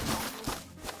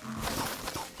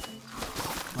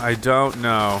 I don't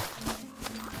know.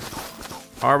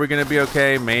 Are we gonna be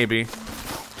okay? Maybe.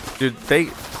 Dude, I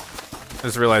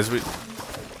just realized we...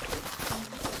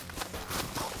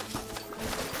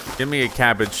 Give me a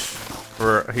cabbage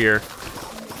for here.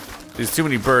 There's too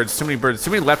many birds, too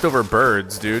many leftover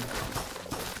birds, dude.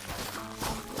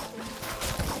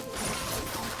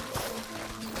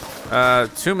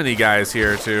 Too many guys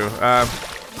here, too.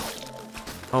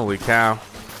 Holy cow.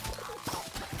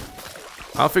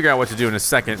 I'll figure out what to do in a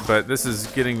second, but this is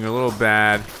getting a little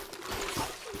bad.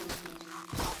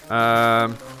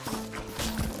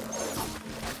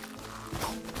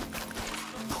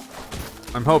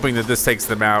 I'm hoping that this takes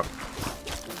them out.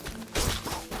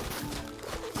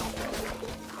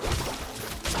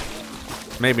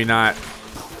 Maybe not.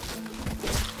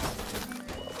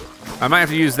 I might have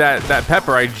to use that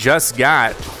pepper I just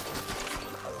got.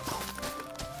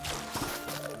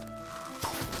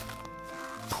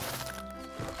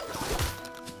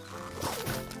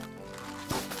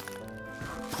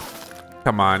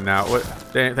 Come on now. What?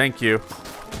 Thank you.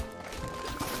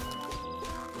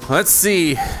 Let's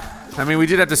see. I mean, we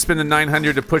did have to spend the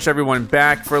 900 to push everyone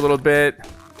back for a little bit.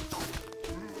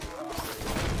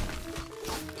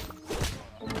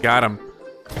 Got him.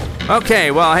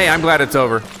 Okay, well, hey, I'm glad it's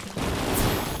over.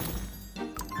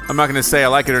 I'm not gonna say I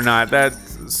like it or not.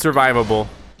 That's survivable.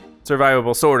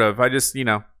 Survivable, sort of. I just, you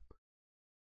know.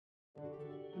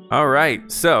 All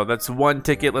right, so that's one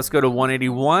ticket. Let's go to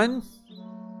 181.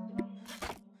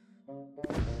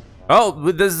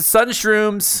 Oh, there's the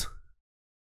Sun-Shrooms.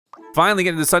 Finally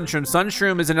getting to the Sun-Shroom.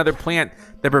 Sun-Shroom is another plant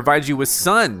that provides you with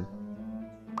sun.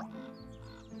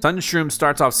 Sun-Shroom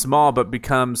starts off small but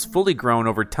becomes fully grown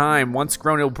over time. Once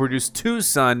grown, it will produce 2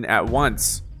 sun at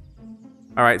once.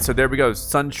 All right, so there we go.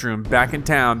 Sun-Shroom back in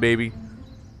town, baby.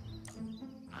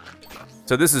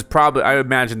 So this is probably, I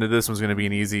imagine that this one's gonna be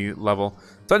an easy level.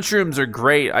 Sun-Shrooms are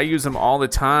great. I use them all the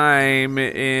time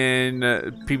in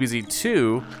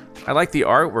PvZ2. I like the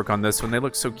artwork on this one. They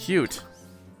look so cute.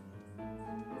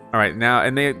 All right, now,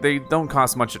 and they don't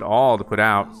cost much at all to put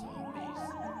out.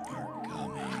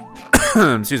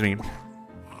 Excuse me.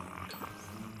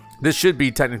 This should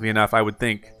be technically enough, I would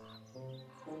think.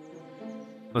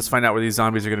 Let's find out where these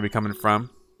zombies are going to be coming from.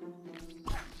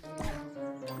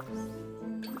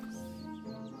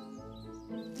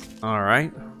 All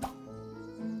right.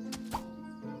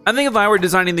 I think if I were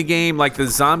designing the game, like the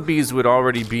zombies would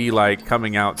already be like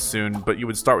coming out soon, but you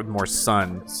would start with more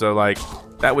sun. So like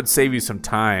that would save you some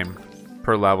time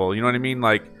per level. You know what I mean?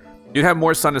 Like you'd have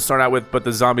more sun to start out with, but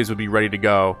the zombies would be ready to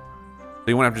go. So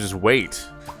you wouldn't have to just wait.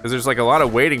 Because there's like a lot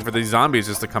of waiting for these zombies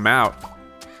just to come out.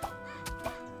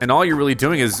 And all you're really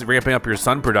doing is ramping up your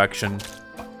sun production.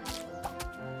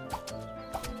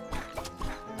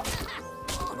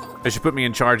 They should put me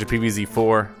in charge of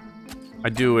PvZ4. I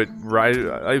do it right.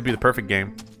 It would be the perfect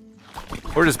game.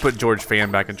 Or just put George Fan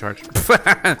back in charge.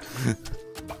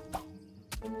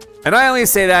 And I only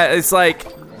say that, it's like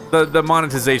the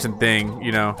monetization thing,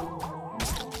 you know,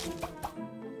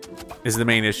 is the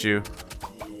main issue.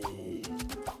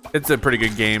 It's a pretty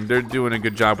good game. They're doing a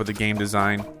good job with the game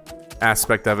design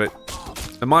aspect of it.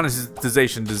 The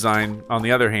monetization design, on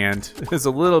the other hand, is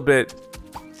a little bit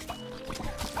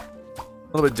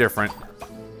different.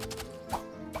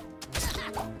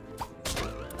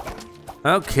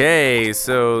 Okay,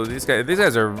 so these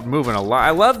guys are moving a lot.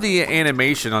 I love the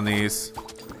animation on these.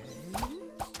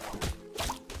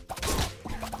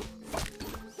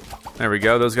 There we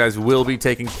go. Those guys will be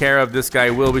taken care of. This guy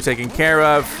will be taken care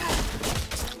of.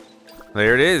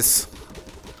 There it is.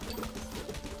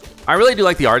 I really do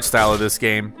like the art style of this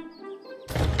game.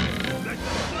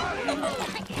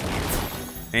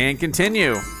 And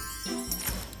continue.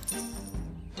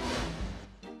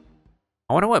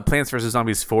 I wonder what Plants vs.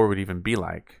 Zombies 4 would even be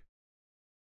like.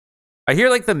 I hear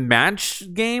like the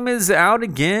match game is out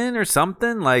again or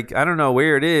something. Like, I don't know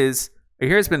where it is. I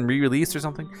hear it's been re-released or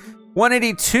something.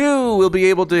 182 will be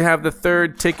able to have the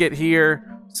 3rd ticket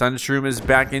here. Sun-Shroom is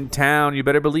back in town. You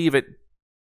better believe it.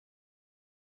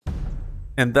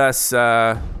 And thus,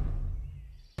 I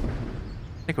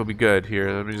think we'll be good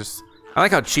here. Let me just... I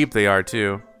like how cheap they are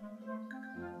too.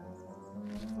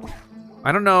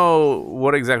 I don't know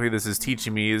what exactly this is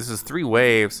teaching me. This is 3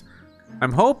 waves.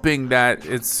 I'm hoping that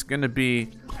it's gonna be...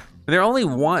 They're only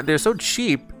one. They're so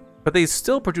cheap, but they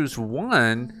still produce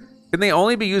 1. Can they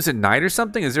only be used at night or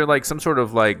something? Is there like some sort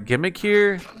of like gimmick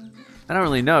here? I don't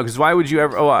really know, because why would you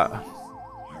ever... Oh,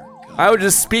 I was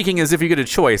just speaking as if you get a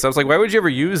choice. I was like, why would you ever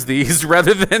use these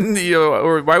rather than, you know,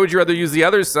 or why would you rather use the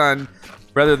other sun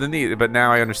rather than these? But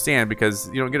now I understand, because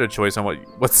you don't get a choice on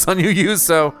what sun you use,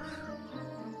 so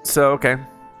okay.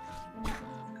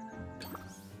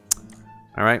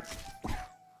 All right.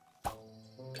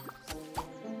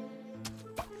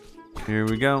 Here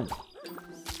we go.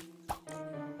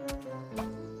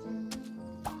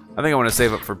 I think I want to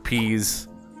save up for peas.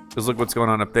 Because look what's going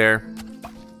on up there.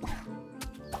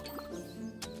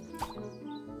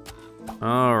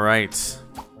 All right.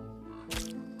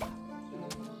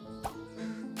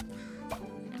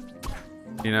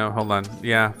 You know, hold on.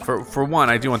 Yeah, for one,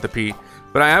 I do want the pea.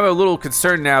 But I have a little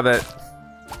concern now that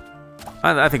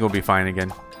I think we'll be fine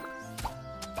again.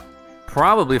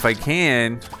 Probably if I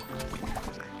can.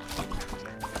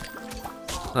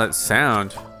 That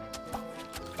sound.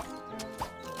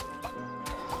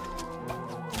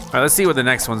 All right, let's see what the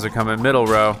next ones are coming. Middle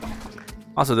row.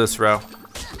 Also this row.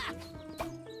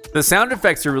 The sound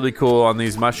effects are really cool on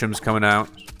these mushrooms coming out.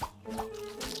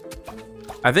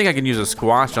 I think I can use a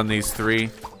squash on these 3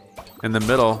 in the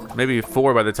middle. Maybe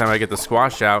 4 by the time I get the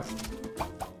squash out.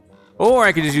 Or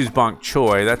I could just use bok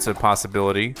choy. That's a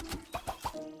possibility.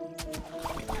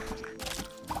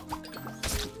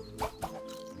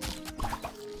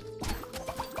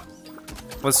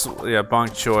 Yeah, bok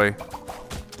choy.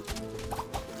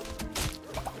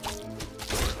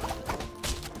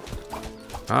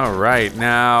 All right,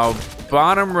 now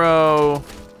bottom row,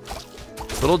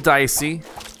 a little dicey.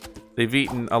 They've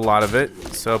eaten a lot of it,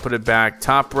 so I'll put it back.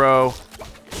 Top row,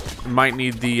 might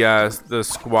need the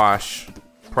squash.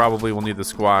 Probably will need the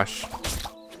squash.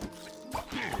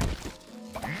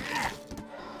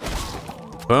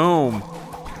 Boom.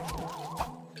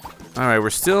 All right, we're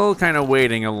still kind of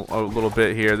waiting a little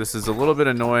bit here. This is a little bit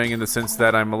annoying in the sense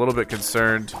that I'm a little bit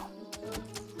concerned.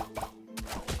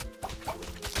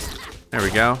 There we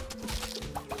go.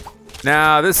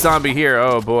 Now, this zombie here,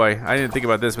 oh boy, I didn't think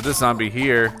about this, but this zombie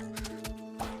here,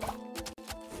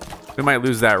 we might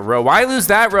lose that row. Why lose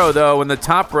that row, though, when the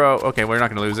top row... Okay, we're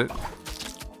not going to lose it.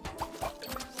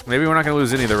 Maybe we're not going to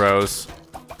lose any of the rows.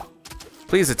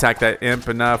 Please attack that imp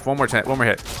enough. One more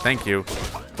hit. Thank you.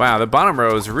 Wow, the bottom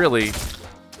row is really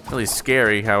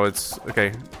scary how it's...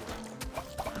 Okay.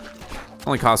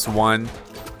 Only costs 1.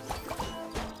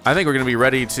 I think we're going to be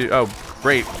ready to... Oh,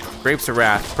 great. Grapes of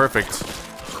Wrath. Perfect.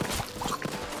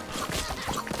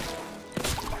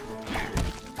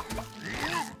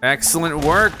 Excellent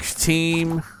work,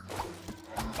 team.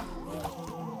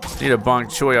 Need a bok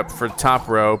choy up for top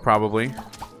row, probably.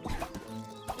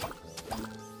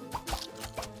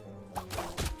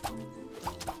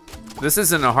 This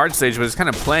isn't a hard stage, but it's kind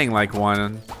of playing like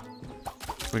one.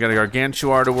 We got a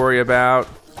gargantuar to worry about.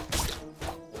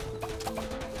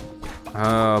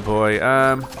 Oh boy.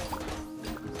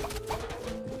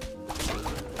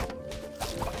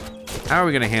 How are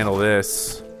we gonna handle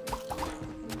this?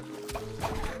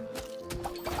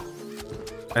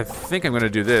 I think I'm gonna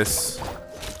do this.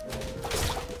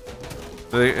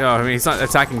 Oh, I mean, he's not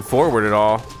attacking forward at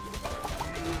all.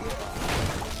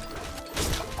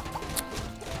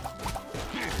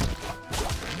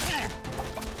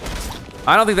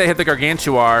 I don't think they hit the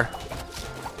gargantuar.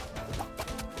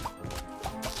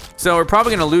 So we're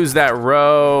probably gonna lose that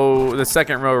row, the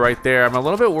second row right there. I'm a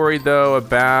little bit worried though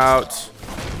about...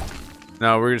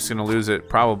 No, we're just gonna lose it,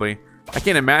 probably. I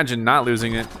can't imagine not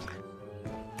losing it.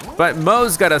 But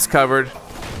Mo's got us covered.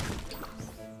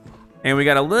 And we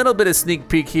got a little bit of sneak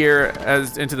peek here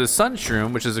as into the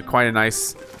Sun-Shroom, which is quite a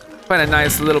nice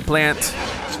little plant.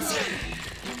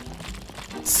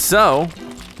 So,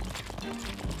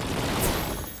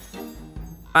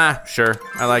 sure,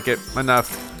 I like it,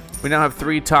 enough. We now have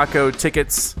 3 taco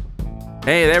tickets.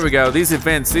 Hey, there we go, these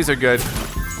events, these are good.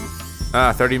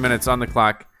 30 minutes on the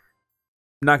clock.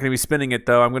 I'm not gonna be spinning it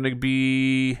though, I'm gonna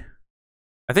be...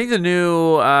 I think the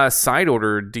new side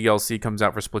order DLC comes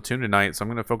out for Splatoon tonight, so I'm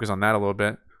gonna focus on that a little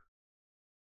bit.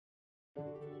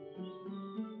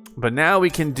 But now we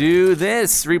can do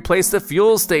this, replace the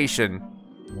fuel station.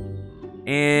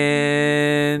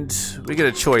 And we get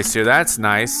a choice here, that's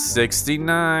nice.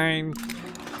 69,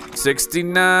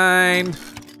 69.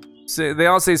 They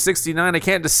all say 69, I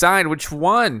can't decide which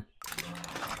one.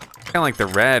 Kinda like the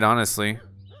red, honestly.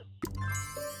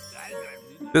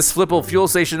 This Flipple fuel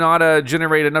station ought to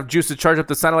generate enough juice to charge up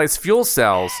the satellite's fuel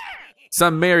cells.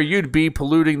 Some mayor you'd be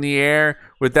polluting the air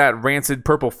with that rancid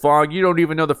purple fog. You don't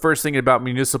even know the first thing about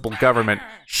municipal government.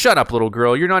 Shut up, little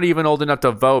girl. You're not even old enough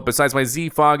to vote. Besides, my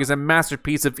Z-Fog is a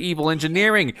masterpiece of evil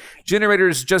engineering.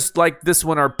 Generators just like this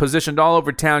one are positioned all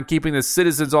over town, keeping the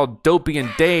citizens all dopey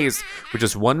and dazed. With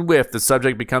just one whiff, the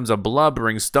subject becomes a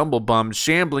blubbering stumblebum,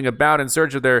 shambling about in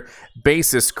search of their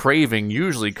basest craving,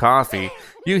 usually coffee.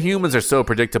 You humans are so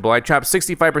predictable. I trapped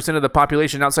 65% of the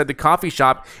population outside the coffee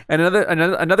shop and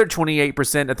another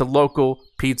 28% at the local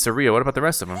pizzeria. What about the rest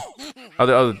rest of them?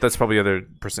 Oh, that's probably the other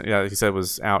person. Yeah, he said it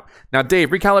was out. Now, Dave,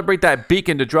 recalibrate that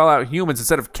beacon to draw out humans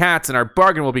instead of cats, and our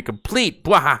bargain will be complete.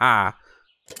 Bwahaha.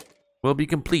 Will be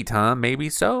complete, huh? Maybe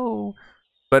so.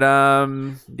 But,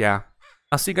 yeah.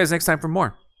 I'll see you guys next time for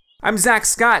more. I'm Zack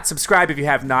Scott. Subscribe if you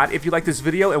have not. If you like this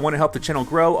video and want to help the channel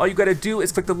grow, all you gotta do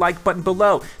is click the like button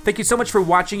below. Thank you so much for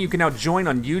watching. You can now join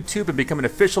on YouTube and become an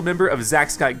official member of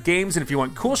ZackScottGames. And if you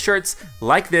want cool shirts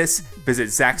like this, visit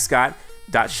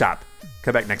ZackScott.shop.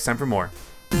 Come back next time for more.